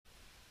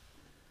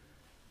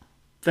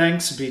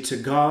Thanks be to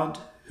God,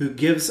 who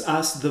gives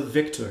us the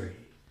victory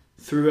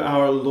through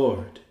our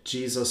Lord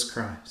Jesus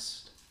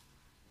Christ.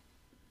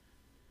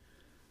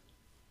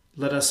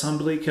 Let us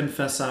humbly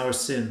confess our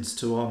sins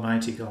to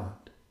Almighty God.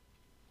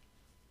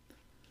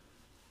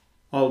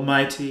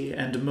 Almighty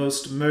and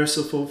most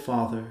merciful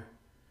Father,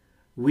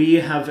 we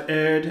have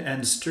erred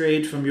and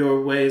strayed from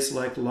your ways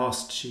like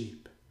lost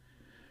sheep.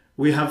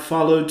 We have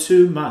followed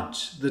too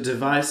much the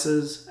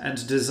devices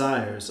and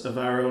desires of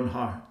our own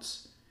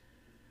hearts.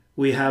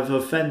 We have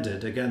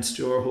offended against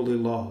your holy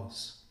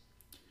laws.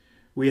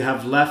 We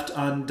have left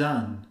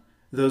undone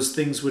those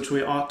things which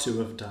we ought to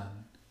have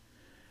done,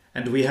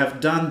 and we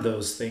have done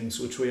those things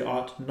which we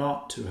ought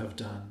not to have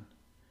done.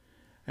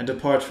 And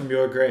apart from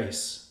your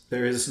grace,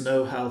 there is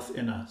no health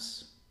in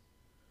us.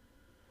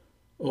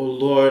 O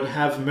Lord,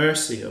 have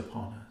mercy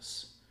upon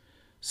us.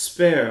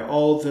 Spare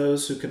all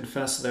those who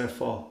confess their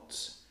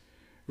faults.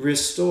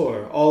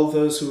 Restore all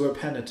those who are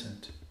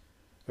penitent,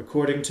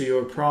 according to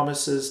your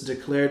promises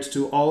declared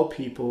to all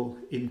people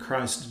in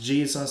Christ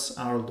Jesus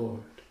our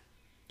Lord.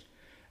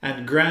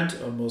 And grant,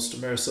 O most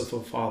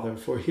merciful Father,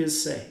 for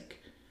his sake,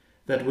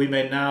 that we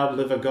may now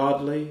live a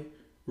godly,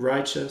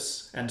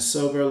 righteous, and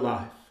sober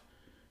life,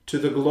 to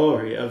the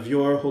glory of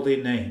your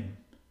holy name.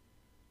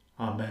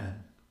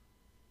 Amen.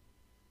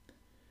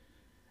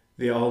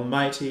 The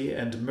Almighty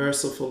and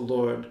merciful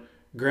Lord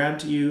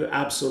grant you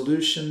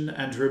absolution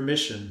and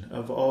remission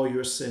of all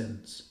your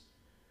sins,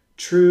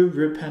 true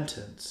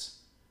repentance,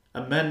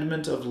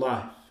 amendment of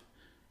life,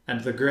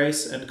 and the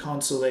grace and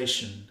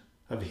consolation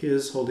of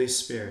his Holy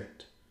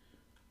Spirit.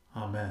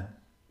 Amen.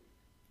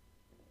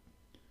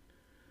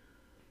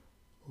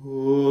 O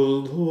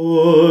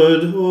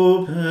Lord,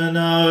 open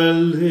our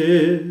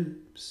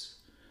lips,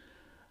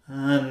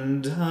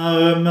 and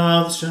our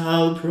mouth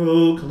shall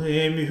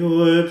proclaim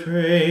your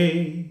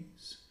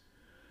praise.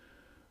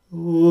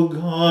 O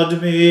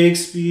God, make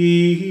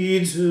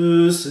speed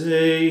to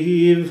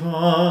save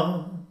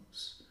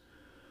us.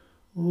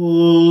 O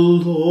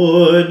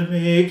Lord,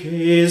 make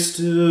haste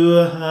to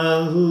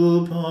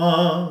help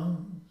us.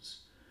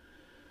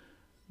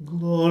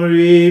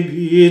 Glory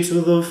be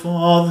to the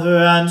Father,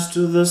 and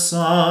to the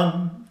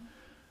Son,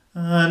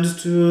 and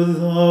to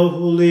the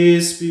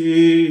Holy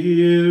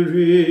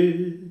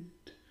Spirit,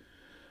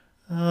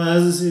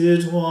 as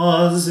it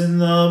was in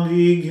the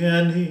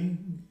beginning,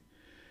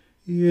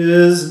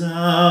 is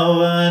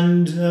now,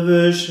 and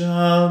ever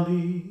shall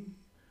be,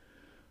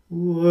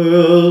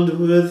 world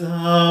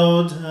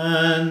without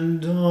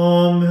end.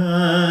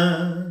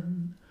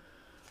 Amen.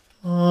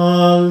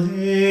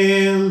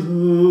 Alleluia.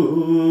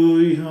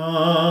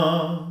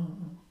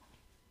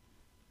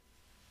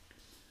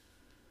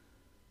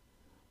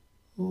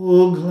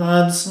 O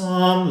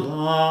gladsome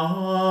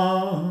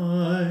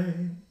light,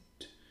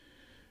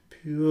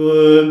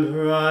 pure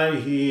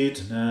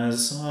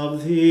brightness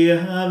of the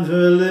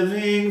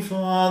ever-living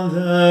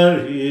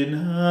Father in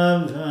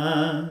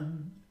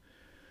heaven,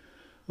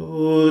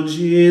 O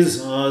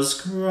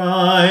Jesus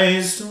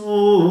Christ,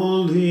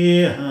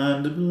 holy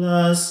and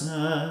blessed,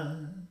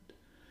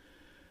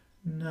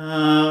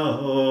 now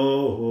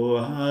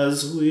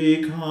as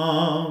we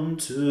come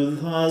to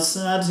the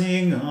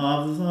setting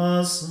of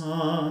the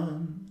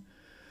sun,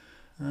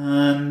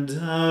 and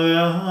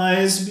our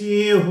eyes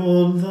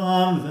behold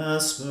the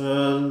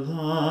vesper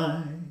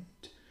light,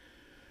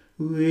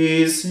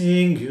 we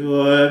sing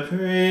your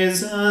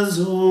praises,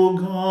 O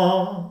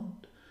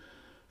God,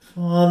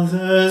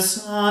 Father,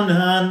 Son,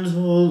 and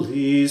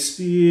Holy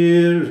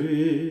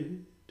Spirit.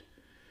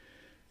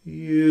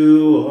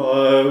 You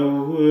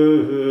are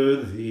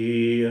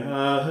worthy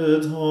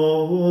at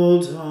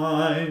all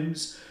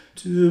times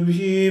to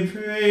be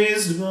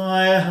praised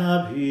by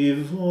happy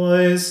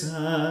voices.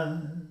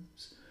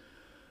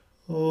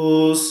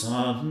 O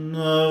Son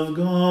of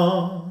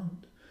God,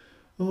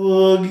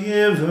 O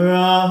Giver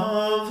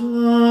of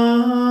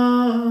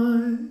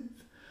life,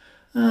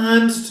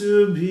 and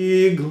to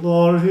be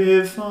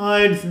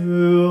glorified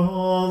through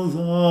all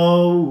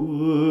the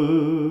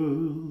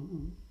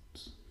world.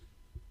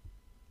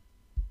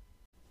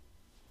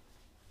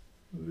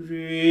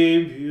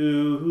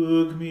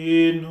 Rebuke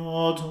me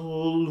not,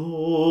 O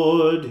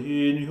Lord,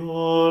 in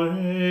your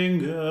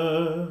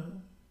anger,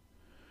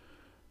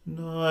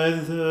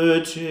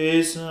 neither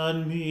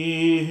chasten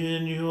me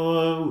in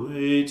your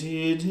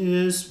weighty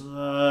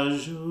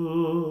displeasure.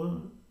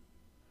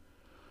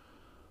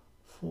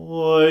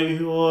 For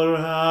your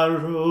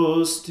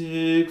arrows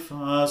stick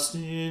fast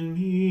in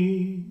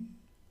me,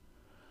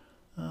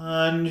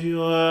 and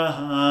your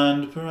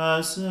hand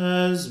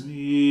presses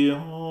me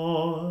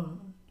hard.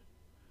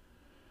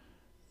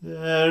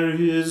 There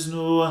is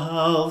no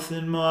health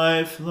in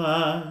my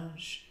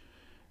flesh,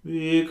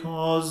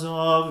 because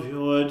of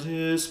your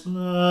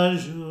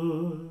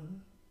displeasure.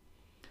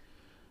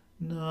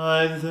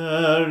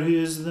 Neither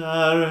is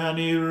there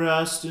any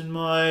rest in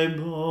my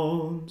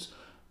bones,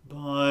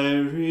 by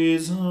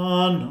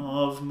reason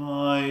of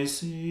my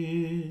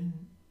sin.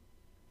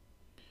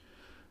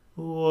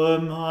 For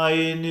my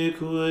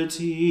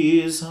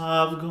iniquities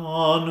have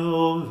gone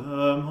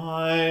over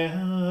my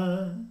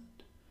head,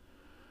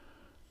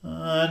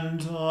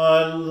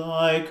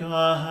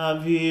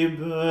 heavy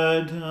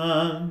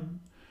burden,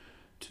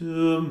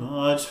 too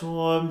much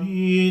for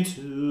me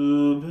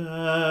to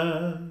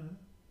bear.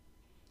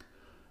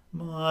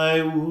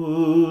 My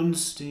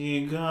wounds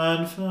sting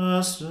and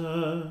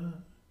fester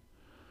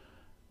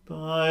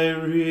by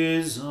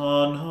reason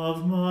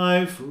of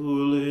my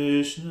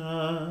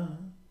foolishness.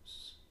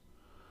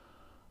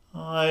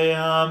 I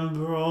am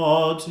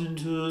brought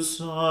into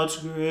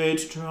such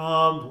great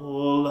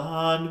trouble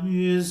and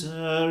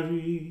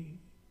misery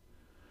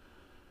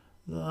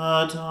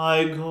that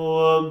I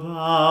go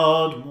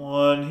about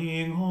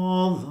mourning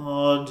all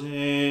the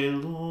day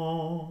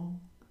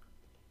long.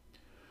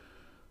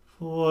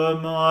 For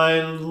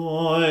my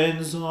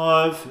loins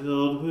are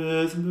filled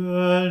with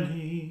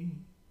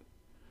burning,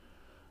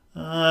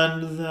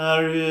 and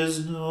there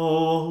is no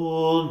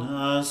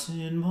wholeness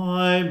in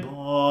my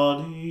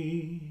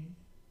body.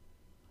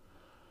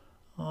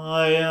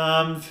 I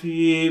am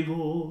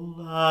feeble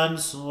and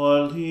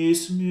sorely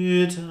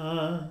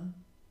smitten.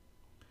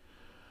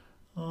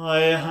 I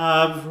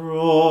have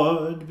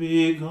roared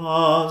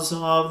because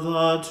of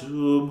the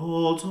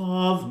tumult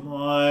of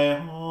my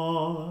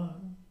heart.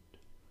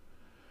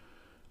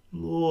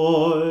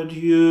 Lord,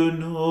 you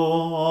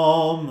know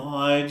all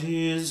my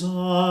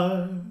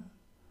desire,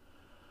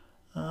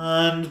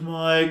 and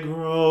my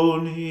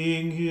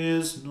groaning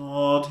is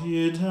not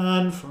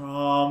hidden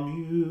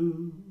from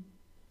you.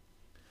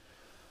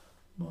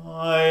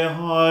 My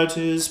heart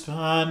is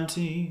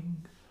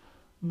panting,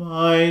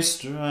 my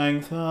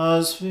strength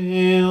has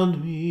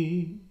failed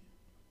me,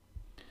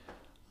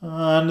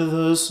 and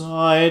the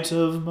sight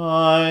of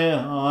my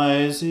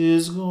eyes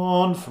is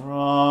gone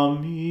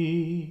from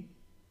me.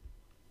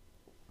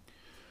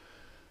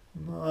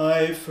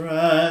 My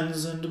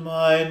friends and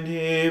my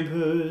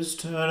neighbors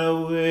turn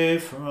away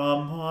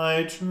from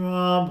my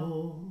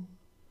trouble,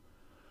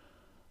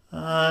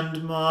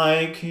 and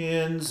my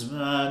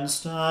kinsmen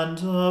stand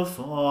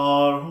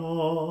afar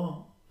off.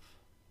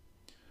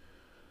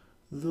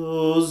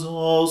 Those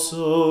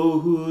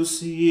also who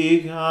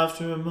seek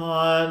after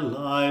my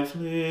life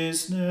lay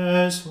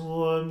snares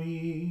for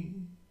me,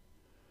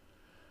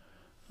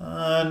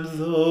 and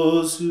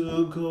those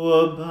who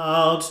go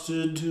about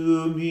to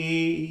do me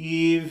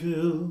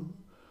evil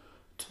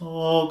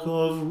talk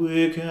of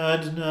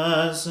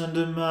wickedness and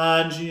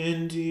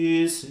imagine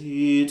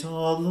deceit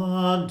all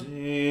the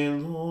day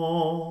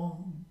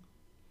long.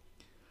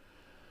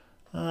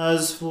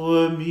 As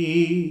for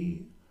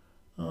me,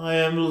 I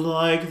am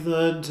like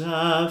the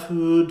deaf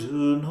who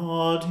do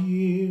not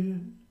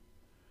hear,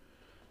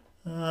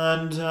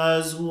 and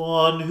as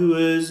one who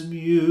is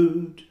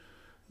mute,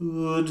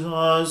 who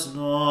does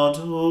not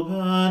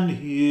open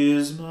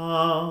his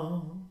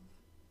mouth.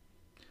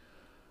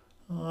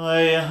 I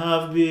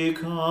have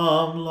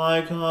become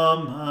like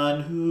a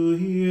man who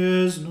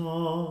hears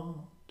not,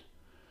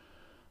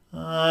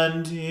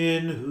 and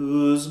in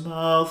whose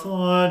mouth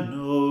are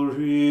no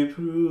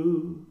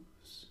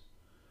reproofs.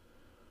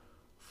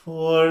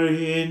 For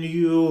in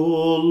you,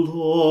 O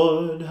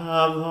Lord,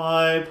 have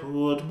I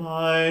put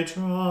my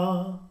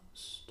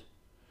trust.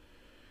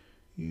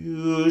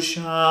 You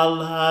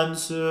shall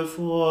answer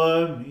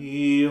for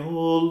me, O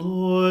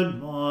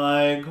Lord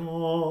my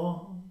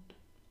God.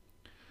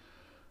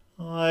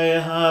 I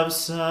have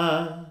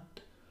said,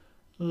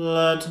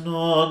 let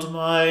not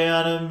my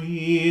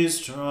enemies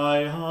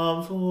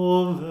triumph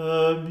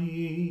over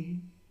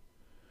me.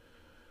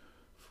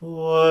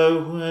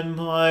 For when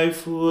my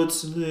foot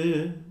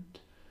slipped,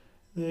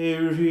 they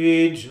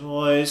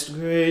rejoiced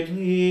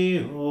greatly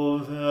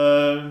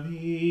over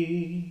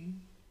me.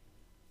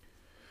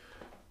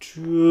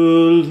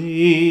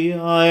 Truly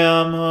I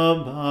am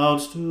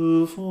about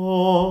to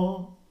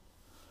fall,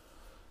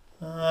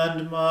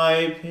 and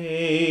my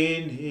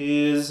pain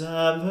is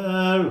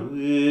ever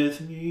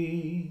with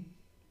me.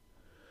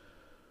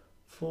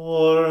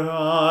 For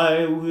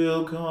I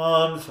will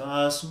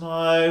confess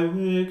my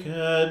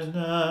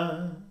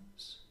wickedness,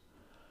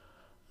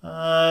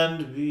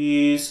 and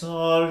be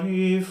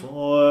sorry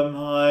for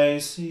my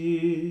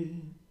sin.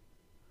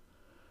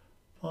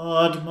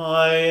 But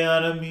my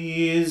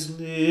enemies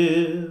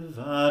live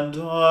and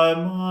are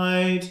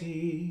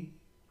mighty,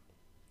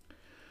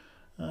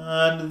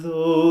 and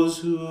those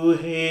who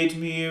hate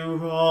me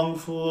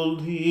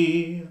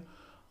wrongfully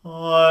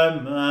are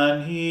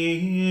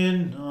many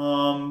in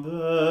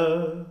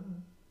number.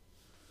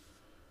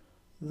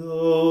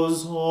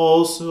 Those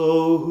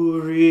also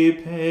who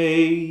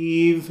repay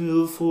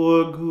evil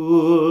for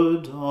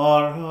good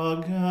are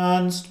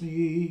against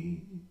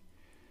me,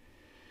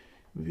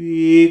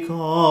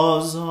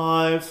 because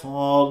I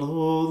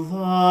follow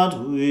that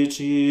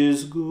which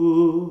is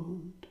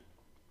good.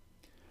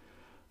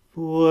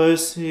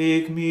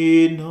 Forsake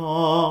me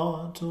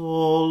not,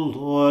 O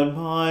Lord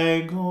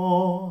my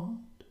God.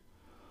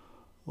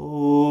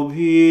 O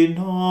be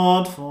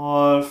not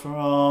far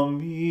from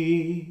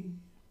me.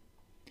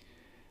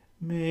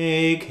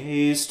 Make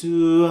haste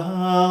to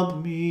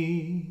help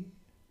me,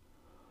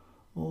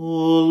 O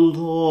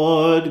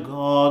Lord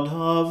God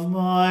of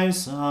my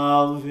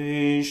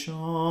salvation.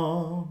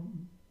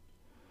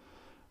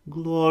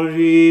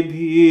 Glory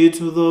be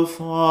to the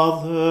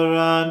Father,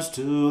 and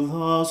to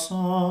the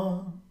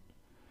Son,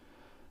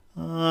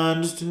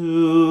 and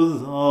to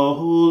the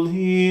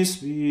Holy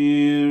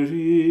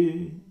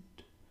Spirit,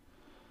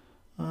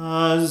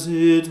 as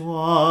it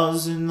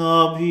was in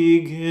the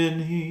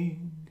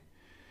beginning,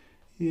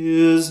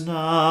 is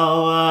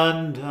now,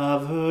 and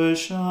ever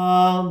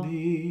shall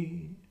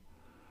be,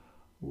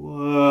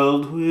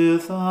 world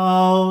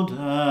without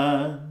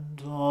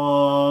end.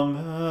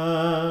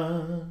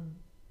 Amen.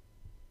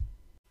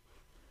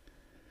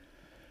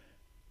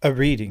 A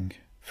reading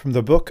from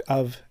the book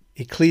of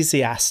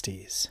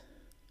Ecclesiastes.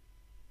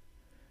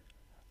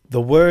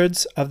 The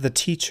words of the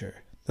teacher,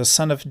 the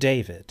son of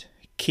David,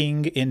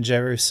 king in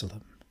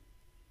Jerusalem.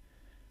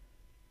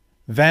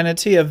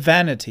 Vanity of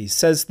vanities,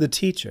 says the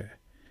teacher.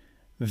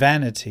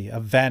 Vanity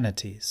of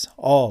vanities,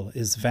 all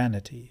is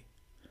vanity.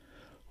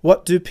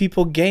 What do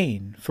people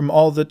gain from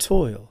all the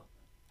toil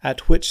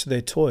at which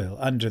they toil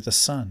under the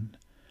sun?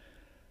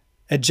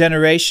 A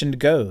generation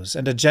goes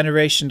and a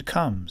generation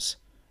comes,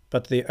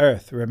 but the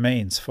earth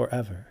remains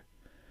forever.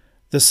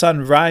 The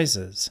sun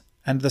rises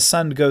and the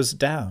sun goes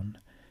down,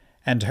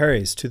 and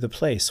hurries to the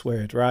place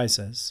where it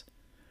rises.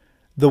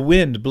 The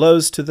wind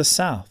blows to the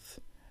south,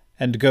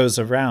 and goes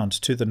around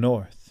to the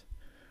north.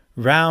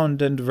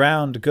 Round and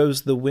round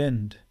goes the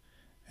wind,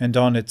 and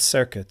on its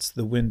circuits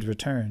the wind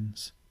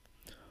returns.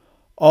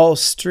 All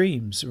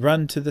streams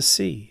run to the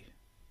sea,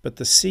 but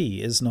the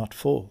sea is not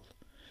full.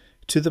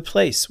 To the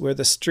place where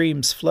the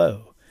streams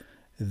flow,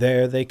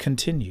 there they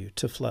continue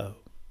to flow.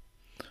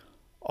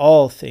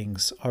 All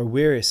things are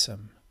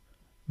wearisome,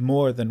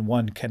 more than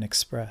one can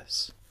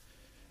express.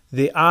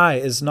 The eye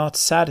is not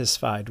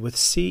satisfied with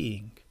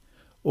seeing,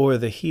 or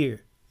the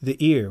ear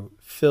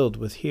filled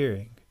with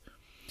hearing.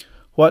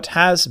 What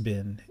has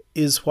been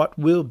is what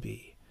will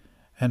be,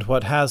 and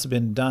what has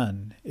been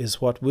done is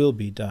what will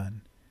be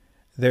done.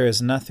 There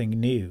is nothing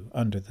new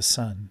under the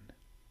sun.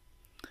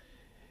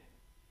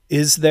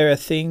 Is there a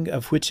thing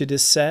of which it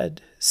is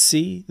said,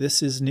 "See,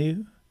 this is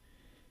new"?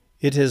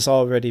 It has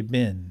already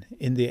been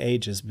in the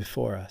ages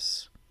before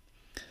us.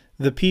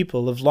 The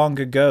people of long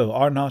ago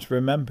are not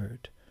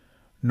remembered,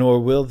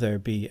 nor will there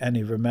be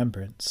any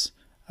remembrance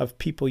of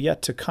people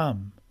yet to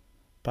come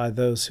by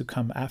those who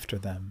come after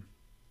them.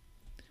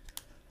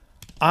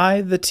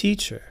 I, the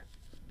teacher,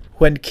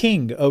 when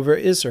king over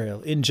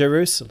Israel in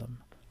Jerusalem,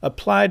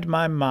 applied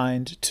my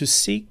mind to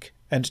seek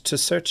and to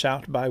search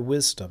out by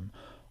wisdom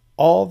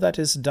all that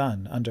is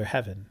done under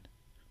heaven.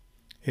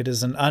 It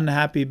is an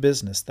unhappy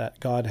business that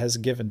God has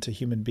given to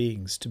human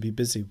beings to be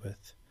busy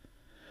with.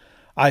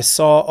 I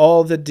saw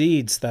all the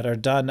deeds that are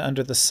done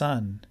under the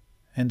sun,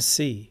 and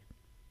see,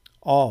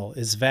 all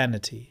is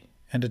vanity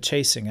and a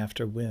chasing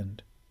after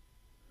wind.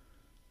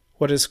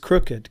 What is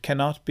crooked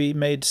cannot be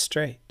made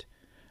straight,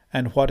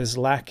 and what is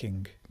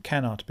lacking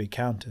cannot be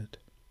counted.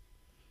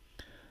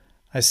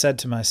 I said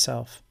to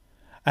myself,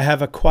 I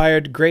have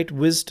acquired great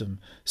wisdom,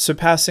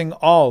 surpassing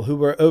all who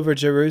were over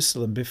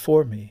Jerusalem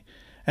before me,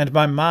 and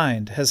my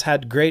mind has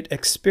had great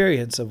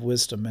experience of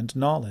wisdom and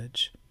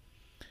knowledge.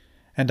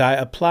 And I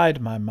applied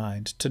my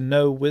mind to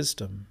know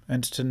wisdom,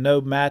 and to know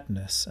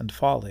madness and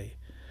folly.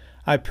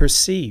 I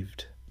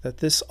perceived that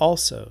this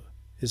also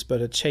is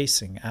but a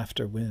chasing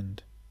after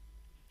wind.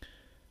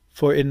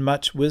 For in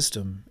much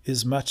wisdom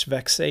is much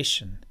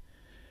vexation,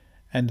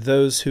 and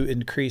those who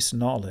increase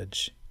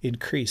knowledge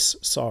increase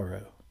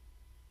sorrow.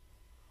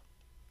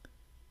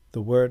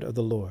 The word of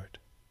the Lord.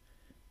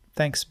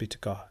 Thanks be to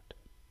God.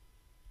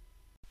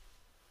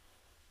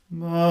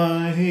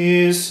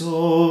 My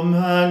soul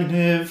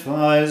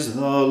magnifies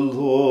the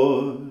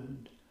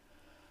Lord,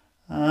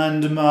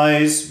 and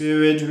my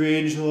spirit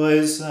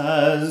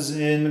rejoices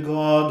in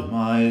God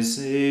my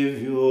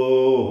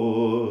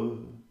Saviour.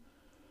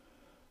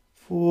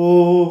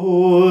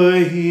 For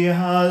he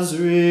has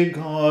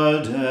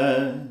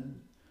regarded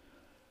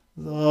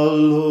the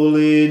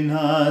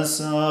lowliness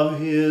of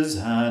his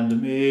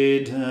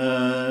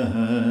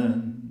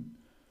handmaiden.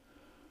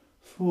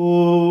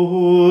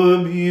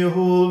 For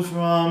behold,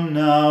 from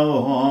now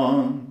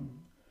on,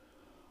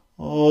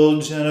 all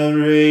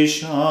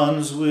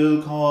generations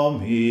will call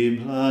me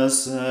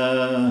blessed.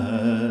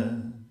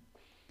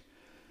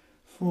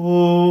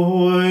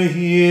 For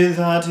he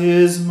that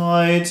is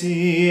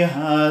mighty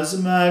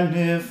has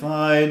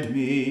magnified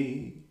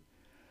me,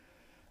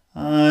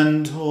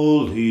 and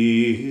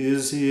holy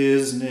is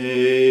his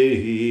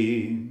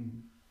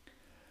name.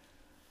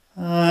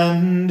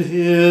 And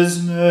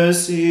his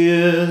mercy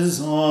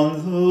is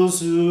on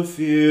those who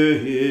fear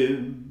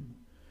him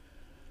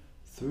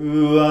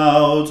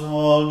throughout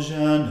all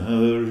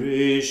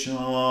generations.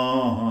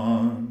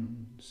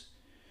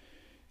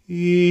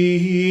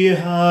 He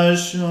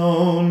has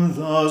shown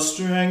the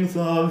strength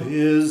of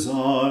his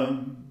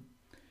arm.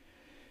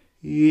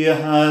 He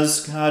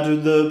has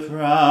scattered the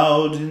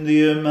proud in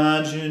the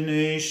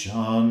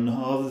imagination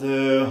of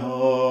their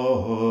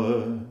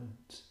hearts.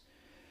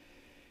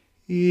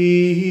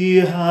 He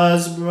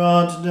has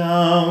brought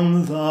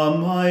down the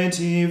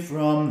mighty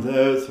from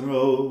their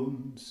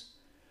thrones,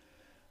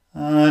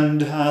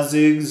 and has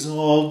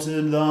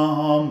exalted the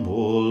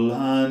humble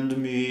and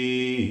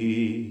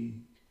meek.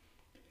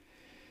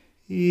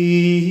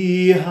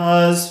 He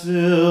has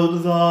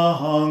filled the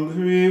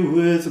hungry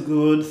with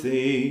good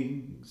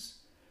things,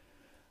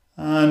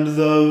 and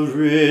the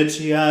rich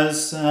he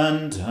has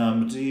sent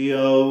empty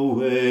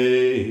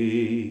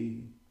away.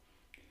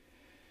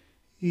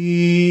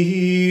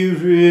 He,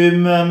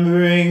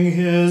 remembering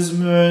his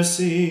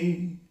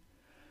mercy,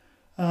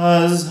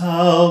 has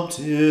helped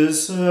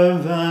his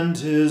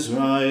servant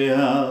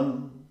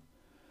Israel,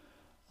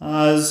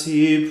 as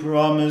he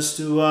promised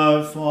to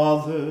our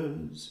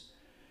fathers,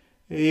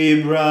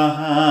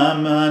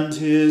 Abraham and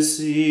his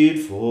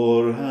seed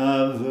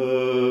forever.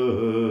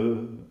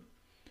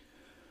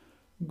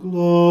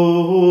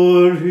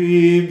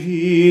 Glory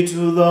be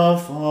to the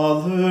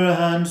Father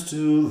and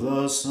to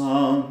the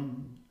Son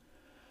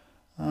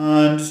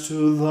and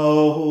to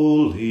the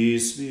Holy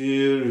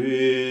Spirit,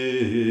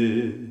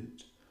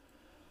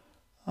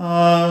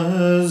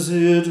 as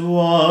it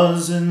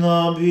was in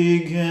the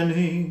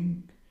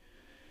beginning,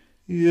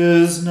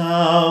 is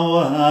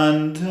now,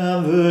 and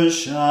ever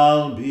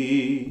shall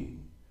be,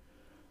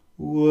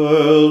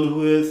 world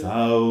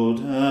without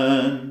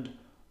end.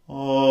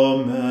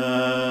 Amen.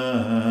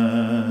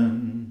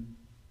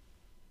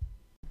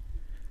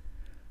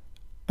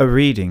 A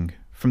reading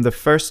from the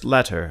first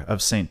letter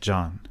of St.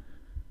 John.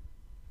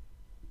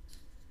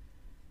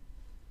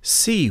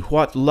 See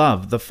what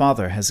love the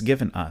Father has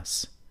given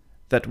us,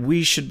 that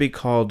we should be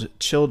called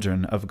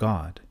children of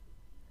God,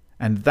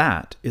 and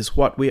that is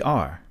what we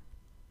are.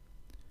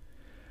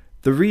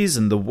 The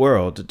reason the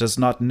world does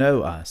not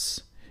know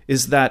us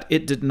is that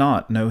it did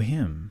not know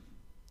him.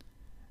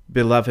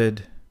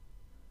 Beloved,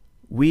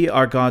 we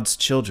are God's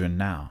children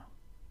now.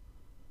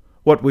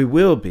 What we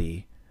will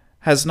be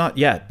has not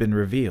yet been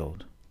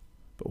revealed,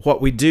 but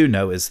what we do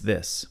know is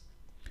this: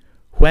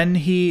 when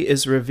he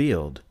is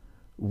revealed,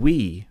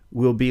 we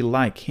will be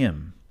like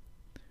him,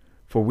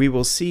 for we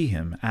will see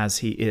him as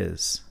he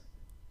is.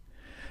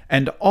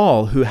 And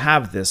all who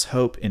have this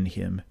hope in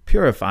him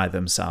purify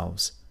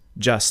themselves,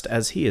 just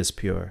as he is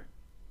pure.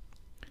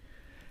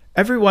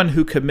 Everyone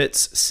who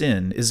commits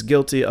sin is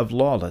guilty of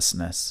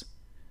lawlessness.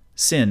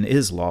 Sin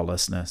is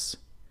lawlessness.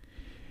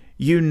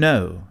 You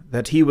know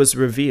that he was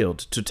revealed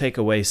to take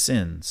away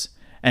sins,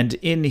 and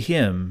in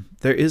him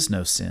there is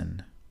no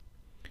sin.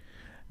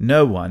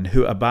 No one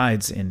who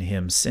abides in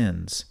him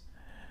sins.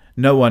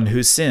 No one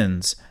who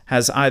sins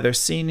has either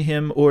seen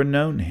him or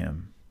known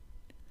him.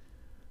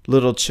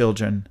 Little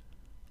children,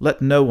 let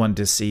no one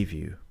deceive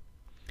you.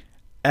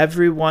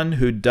 Everyone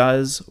who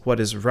does what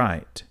is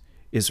right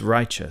is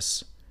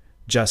righteous,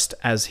 just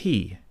as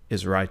he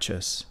is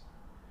righteous.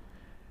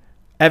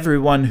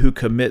 Everyone who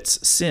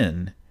commits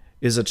sin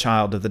is a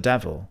child of the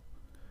devil,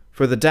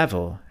 for the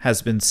devil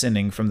has been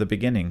sinning from the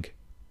beginning.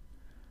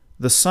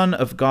 The Son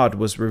of God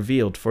was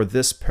revealed for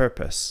this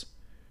purpose,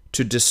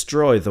 to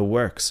destroy the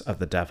works of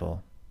the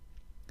devil.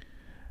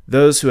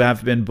 Those who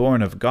have been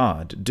born of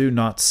God do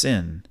not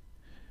sin,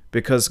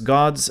 because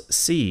God's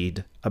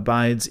seed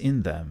abides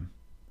in them.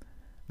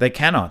 They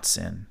cannot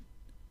sin,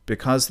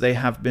 because they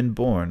have been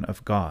born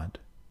of God.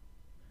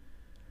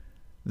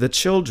 The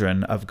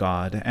children of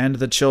God and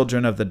the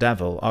children of the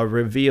devil are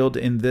revealed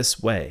in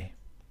this way: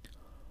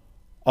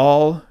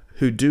 all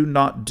who do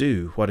not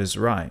do what is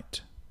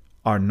right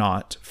are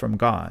not from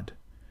God,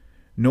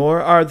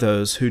 nor are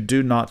those who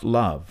do not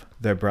love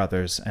their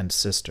brothers and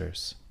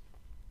sisters.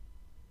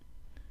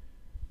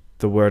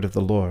 The word of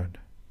the Lord.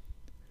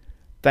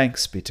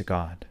 Thanks be to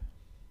God.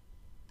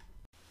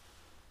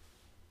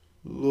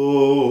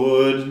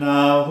 Lord,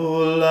 now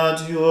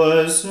let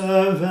your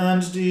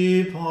servant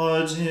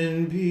depart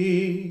in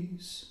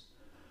peace,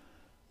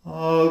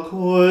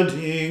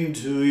 according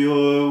to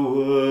your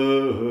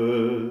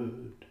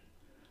word.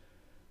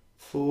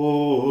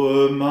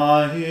 For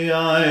my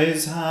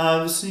eyes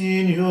have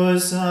seen your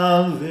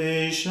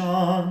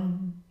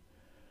salvation,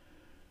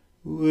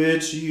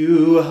 which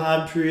you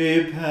have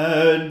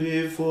prepared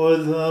before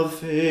the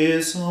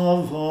face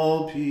of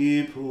all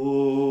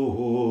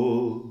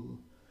people,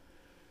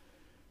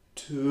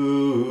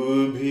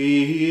 to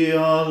be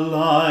a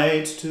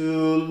light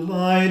to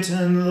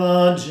lighten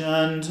the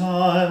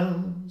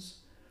Gentiles,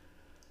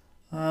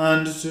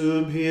 and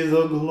to be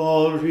the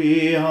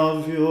glory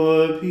of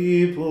your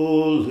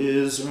people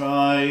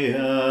Israel.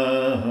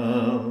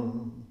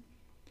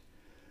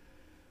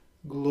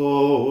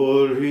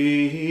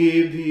 Glory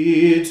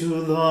be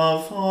to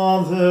the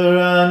Father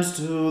and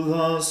to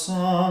the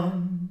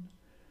Son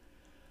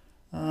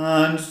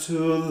and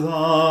to the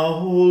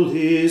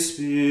Holy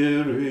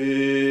Spirit,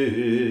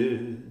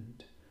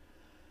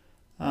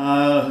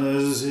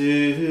 as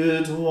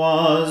it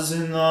was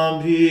in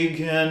the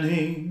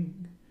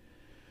beginning,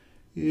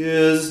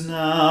 is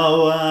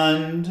now,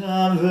 and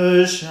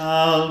ever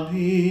shall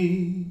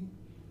be,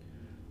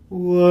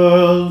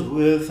 world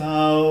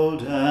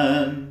without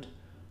end.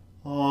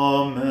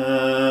 Amen.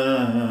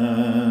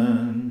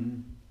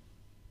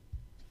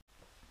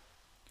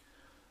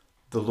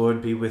 The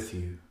Lord be with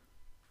you.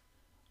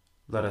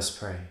 Let us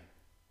pray.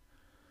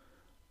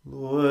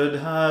 Lord,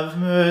 have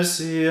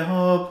mercy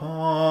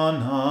upon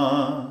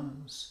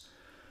us.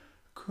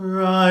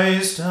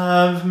 Christ,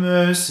 have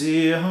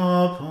mercy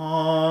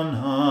upon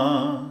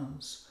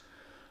us.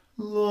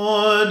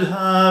 Lord,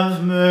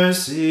 have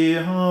mercy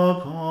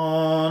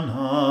upon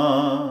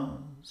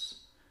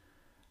us.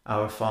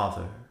 Our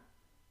Father,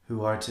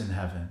 who art in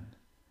heaven,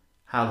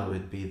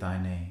 hallowed be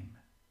thy name.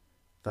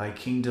 Thy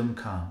kingdom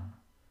come,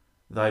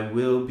 thy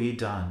will be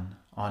done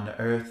on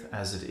earth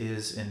as it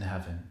is in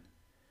heaven.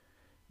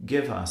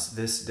 Give us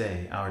this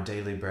day our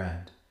daily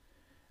bread,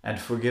 and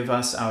forgive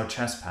us our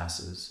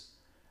trespasses,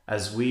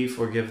 as we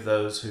forgive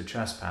those who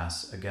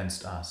trespass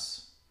against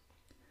us.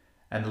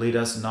 And lead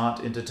us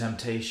not into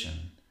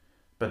temptation,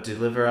 but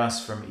deliver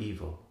us from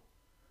evil.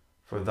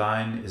 For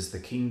thine is the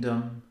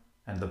kingdom,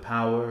 and the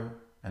power,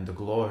 and the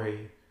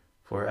glory,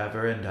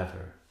 forever and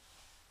ever.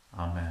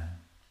 Amen.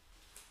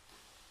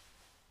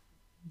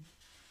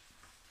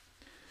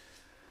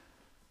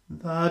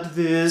 That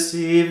this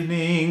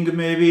evening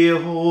may be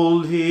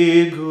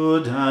holy,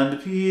 good, and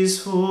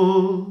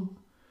peaceful,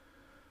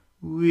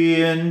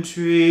 we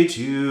entreat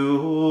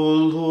you, O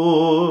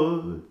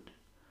Lord,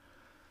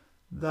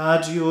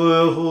 that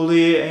your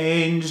holy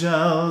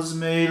angels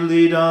may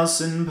lead us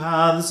in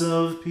paths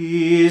of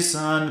peace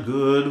and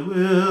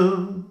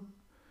goodwill.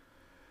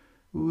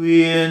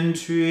 We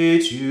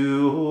entreat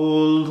you,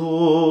 O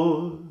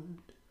Lord,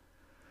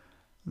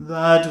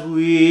 that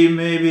we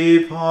may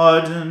be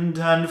pardoned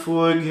and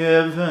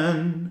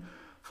forgiven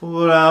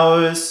for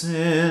our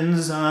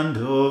sins and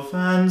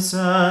offenses.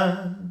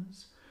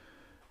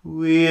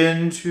 We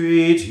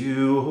entreat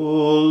you,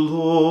 O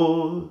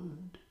Lord,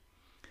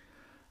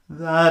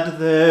 that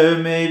there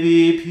may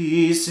be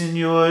peace in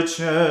your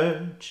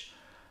church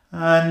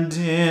and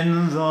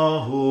in the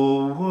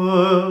whole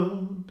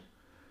world.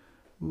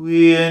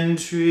 We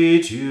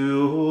entreat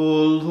you,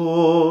 O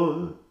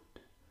Lord,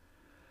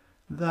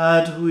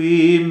 that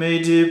we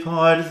may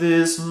depart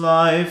this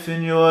life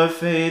in your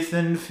faith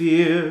and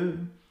fear,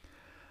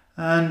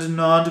 and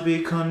not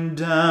be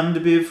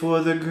condemned before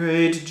the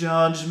great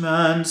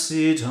judgment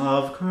seat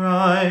of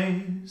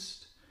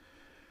Christ.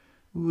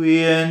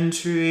 We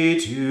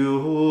entreat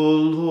you, O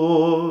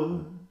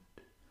Lord,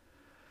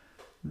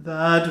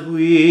 that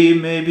we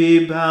may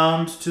be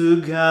bound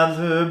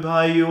together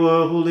by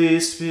your Holy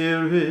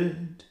Spirit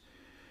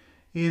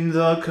in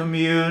the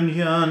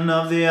communion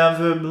of the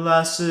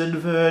ever-blessed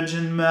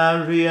Virgin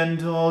Mary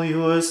and all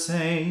your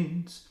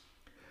saints,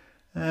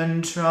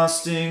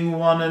 entrusting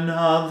one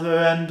another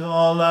and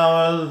all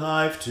our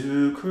life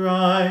to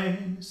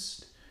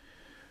Christ.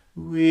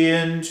 We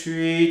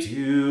entreat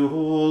you,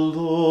 O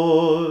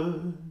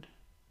Lord.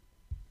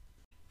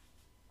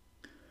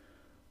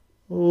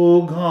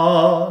 O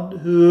God,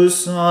 whose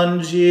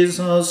Son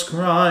Jesus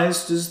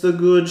Christ is the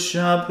Good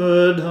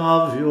Shepherd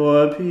of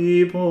your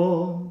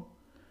people,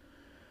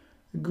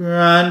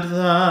 grant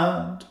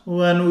that,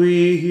 when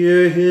we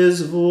hear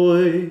his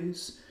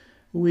voice,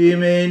 we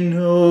may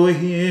know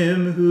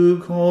him who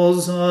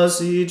calls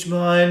us each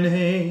by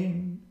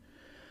name,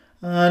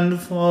 and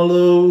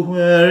follow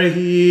where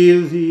he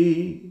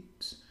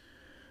leads,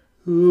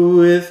 who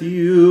with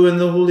you and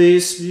the Holy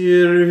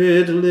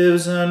Spirit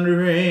lives and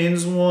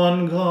reigns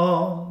one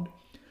God,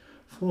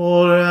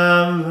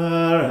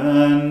 forever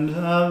and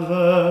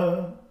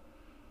ever.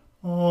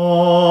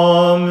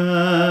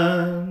 Amen.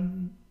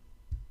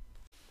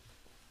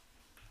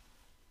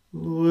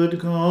 Lord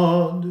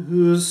God,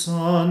 whose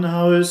Son,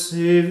 our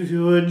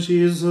Saviour,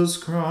 Jesus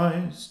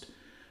Christ,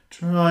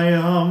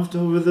 triumphed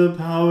over the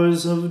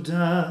powers of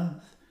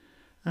death,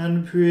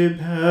 and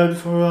prepared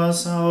for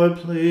us our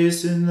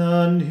place in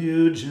the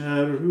New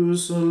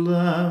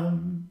Jerusalem,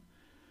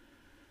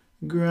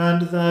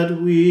 grant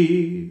that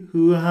we,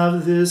 who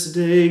have this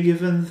day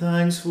given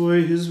thanks for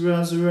his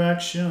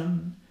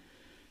resurrection,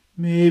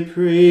 may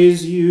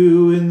praise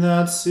you in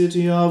that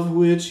city of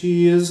which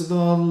he is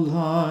the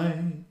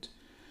light,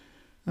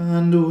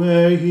 and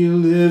where he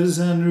lives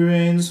and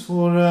reigns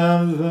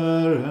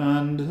forever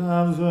and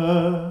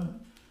ever.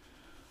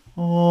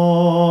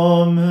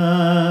 Amen.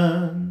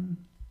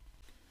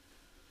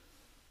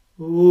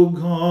 O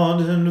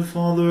God and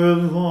Father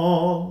of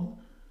all,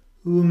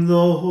 whom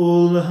the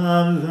whole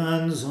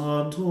heavens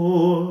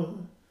adore,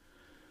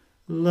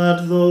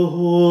 let the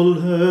whole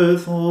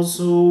earth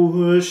also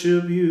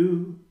worship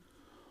you.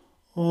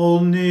 All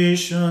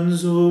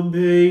nations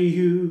obey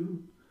you.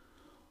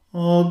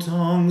 All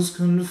tongues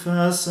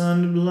confess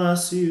and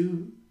bless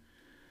you,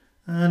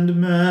 and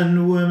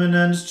men, women,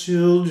 and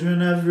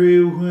children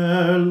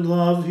everywhere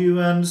love you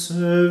and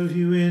serve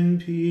you in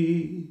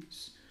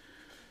peace.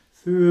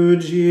 Through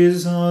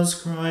Jesus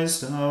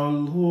Christ our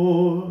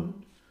Lord.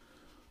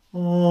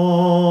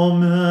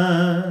 Amen.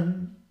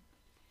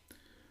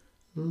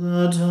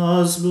 Let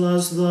us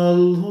bless the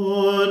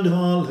Lord.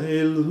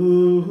 Alleluia.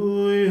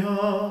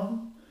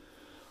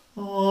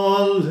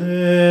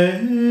 Alleluia.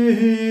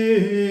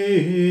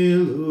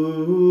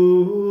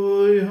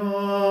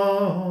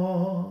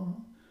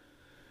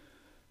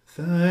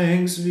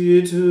 Thanks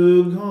be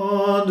to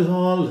God.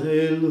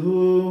 Alleluia.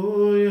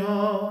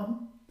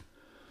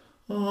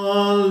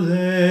 Alleluia.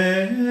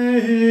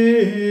 Alleluia.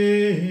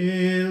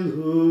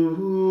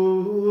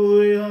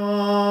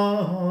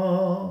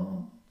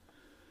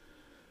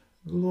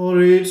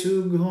 Glory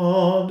to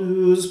God,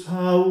 whose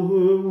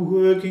power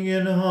working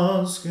in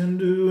us can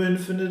do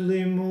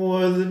infinitely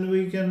more than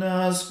we can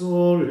ask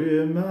or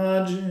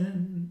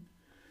imagine.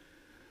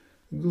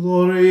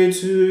 Glory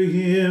to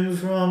him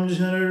from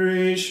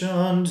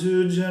generation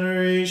to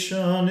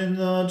generation in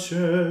the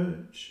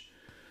church,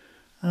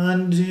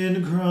 and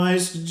in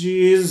Christ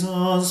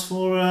Jesus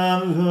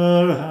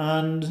forever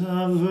and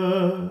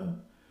ever.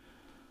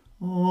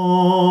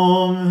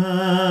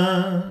 Amen.